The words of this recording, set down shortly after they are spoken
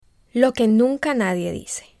Lo que nunca nadie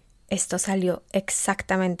dice. Esto salió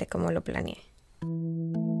exactamente como lo planeé.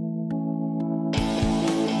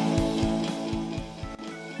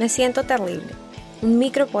 Me siento terrible. Un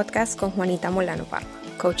micro podcast con Juanita Molano Parra,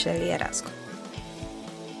 coach de liderazgo.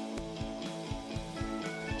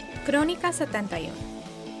 Crónica 71.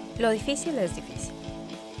 Lo difícil es difícil.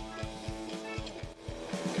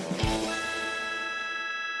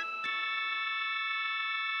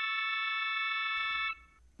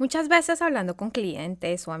 Muchas veces hablando con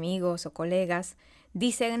clientes o amigos o colegas,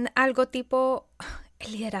 dicen algo tipo,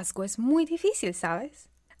 el liderazgo es muy difícil, ¿sabes?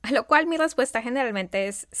 A lo cual mi respuesta generalmente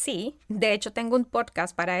es sí. De hecho, tengo un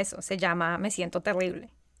podcast para eso, se llama Me siento terrible.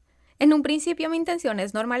 En un principio mi intención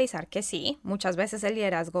es normalizar que sí, muchas veces el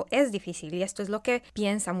liderazgo es difícil y esto es lo que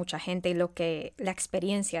piensa mucha gente y lo que la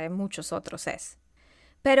experiencia de muchos otros es.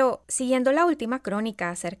 Pero siguiendo la última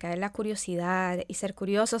crónica acerca de la curiosidad y ser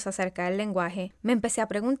curiosos acerca del lenguaje, me empecé a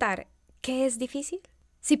preguntar, ¿qué es difícil?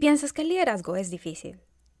 Si piensas que el liderazgo es difícil,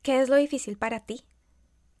 ¿qué es lo difícil para ti?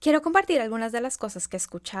 Quiero compartir algunas de las cosas que he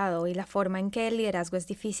escuchado y la forma en que el liderazgo es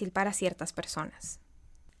difícil para ciertas personas.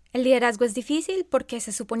 El liderazgo es difícil porque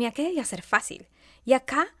se suponía que debía ser fácil, y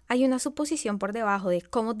acá hay una suposición por debajo de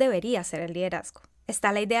cómo debería ser el liderazgo.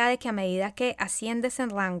 Está la idea de que a medida que asciendes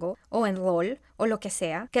en rango o en rol o lo que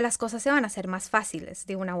sea, que las cosas se van a hacer más fáciles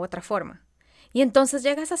de una u otra forma. Y entonces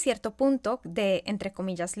llegas a cierto punto de, entre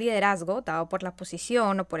comillas, liderazgo, dado por la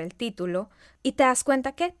posición o por el título, y te das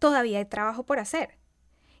cuenta que todavía hay trabajo por hacer.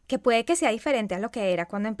 Que puede que sea diferente a lo que era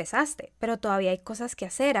cuando empezaste, pero todavía hay cosas que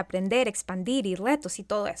hacer, aprender, expandir y retos y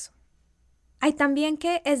todo eso. Hay también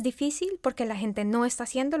que es difícil porque la gente no está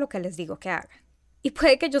haciendo lo que les digo que hagan. Y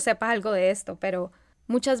puede que yo sepa algo de esto, pero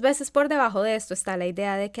muchas veces por debajo de esto está la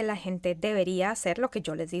idea de que la gente debería hacer lo que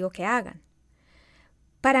yo les digo que hagan.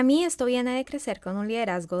 Para mí esto viene de crecer con un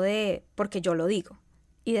liderazgo de porque yo lo digo.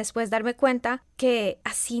 Y después darme cuenta que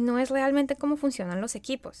así no es realmente cómo funcionan los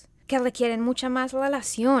equipos, que requieren mucha más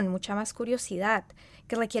relación, mucha más curiosidad,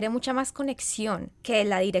 que requiere mucha más conexión que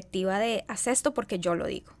la directiva de haz esto porque yo lo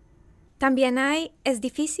digo. También es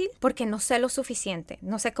difícil porque no sé lo suficiente,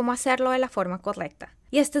 no sé cómo hacerlo de la forma correcta.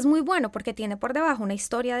 Y este es muy bueno porque tiene por debajo una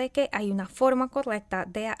historia de que hay una forma correcta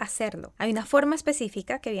de hacerlo. Hay una forma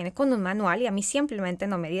específica que viene con un manual y a mí simplemente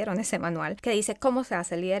no me dieron ese manual que dice cómo se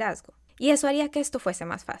hace el liderazgo. Y eso haría que esto fuese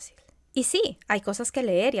más fácil. Y sí, hay cosas que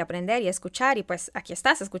leer y aprender y escuchar y pues aquí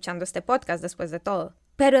estás escuchando este podcast después de todo.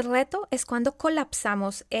 Pero el reto es cuando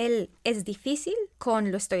colapsamos el es difícil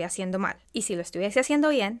con lo estoy haciendo mal. Y si lo estuviese haciendo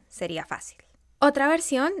bien, sería fácil. Otra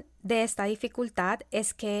versión de esta dificultad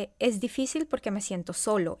es que es difícil porque me siento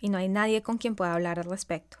solo y no hay nadie con quien pueda hablar al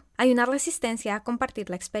respecto. Hay una resistencia a compartir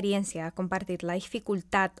la experiencia, a compartir la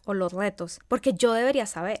dificultad o los retos, porque yo debería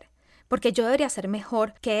saber. Porque yo debería ser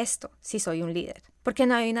mejor que esto si soy un líder. Porque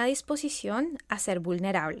no hay una disposición a ser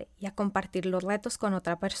vulnerable y a compartir los retos con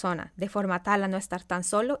otra persona, de forma tal a no estar tan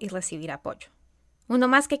solo y recibir apoyo. Uno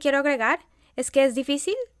más que quiero agregar es que es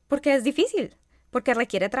difícil porque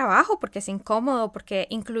requiere trabajo, porque es incómodo, porque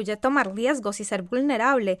incluye tomar riesgos y ser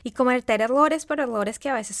vulnerable y cometer errores, pero errores que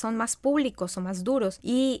a veces son más públicos o más duros.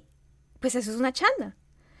 Y pues eso es una chanda.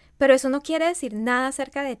 Pero eso no quiere decir nada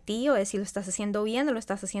acerca de ti o de si lo estás haciendo bien o lo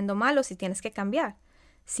estás haciendo mal o si tienes que cambiar.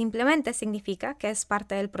 Simplemente significa que es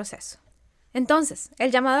parte del proceso. Entonces,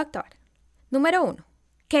 el llamado a actuar. Número 1.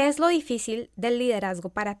 ¿Qué es lo difícil del liderazgo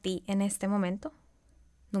para ti en este momento?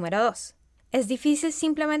 Número 2. ¿Es difícil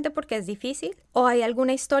simplemente porque es difícil? ¿O hay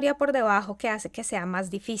alguna historia por debajo que hace que sea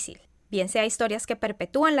más difícil? Bien sea historias que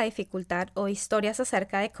perpetúan la dificultad o historias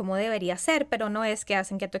acerca de cómo debería ser, pero no es que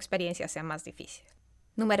hacen que tu experiencia sea más difícil.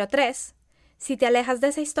 Número 3. Si te alejas de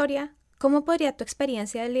esa historia, ¿cómo podría tu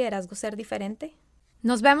experiencia de liderazgo ser diferente?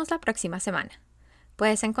 Nos vemos la próxima semana.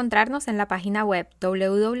 Puedes encontrarnos en la página web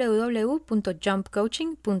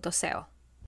www.jumpcoaching.co.